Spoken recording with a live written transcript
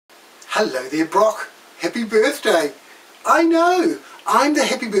Hello there, Brock. Happy birthday. I know, I'm the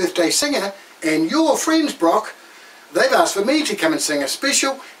Happy Birthday Singer, and your friends, Brock, they've asked for me to come and sing a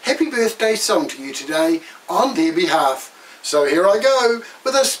special Happy Birthday song to you today on their behalf. So here I go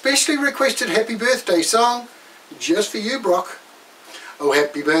with a specially requested Happy Birthday song just for you, Brock. Oh,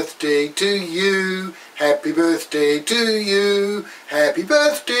 happy birthday to you, happy birthday to you, happy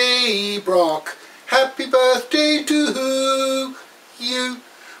birthday, Brock, happy birthday to you.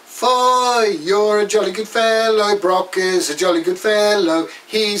 For you're a jolly good fellow, Brock is a jolly good fellow,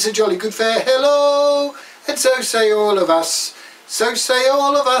 he's a jolly good fellow, and so say all of us, so say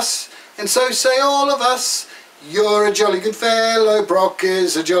all of us, and so say all of us. You're a jolly good fellow, Brock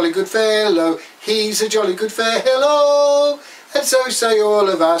is a jolly good fellow, he's a jolly good fellow, and so say all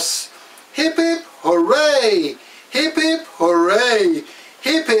of us. Hip hip hooray, hip hip hooray,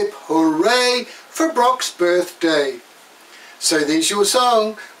 hip hip hooray for Brock's birthday. So there's your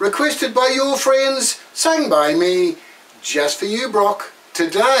song, requested by your friends, sung by me, just for you, Brock,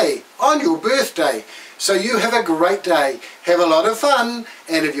 today, on your birthday. So you have a great day, have a lot of fun,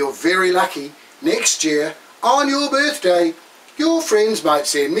 and if you're very lucky, next year, on your birthday, your friends might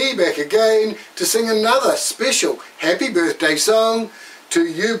send me back again to sing another special happy birthday song to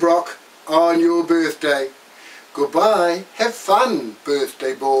you, Brock, on your birthday. Goodbye, have fun,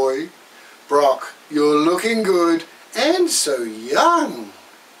 birthday boy. Brock, you're looking good and so young.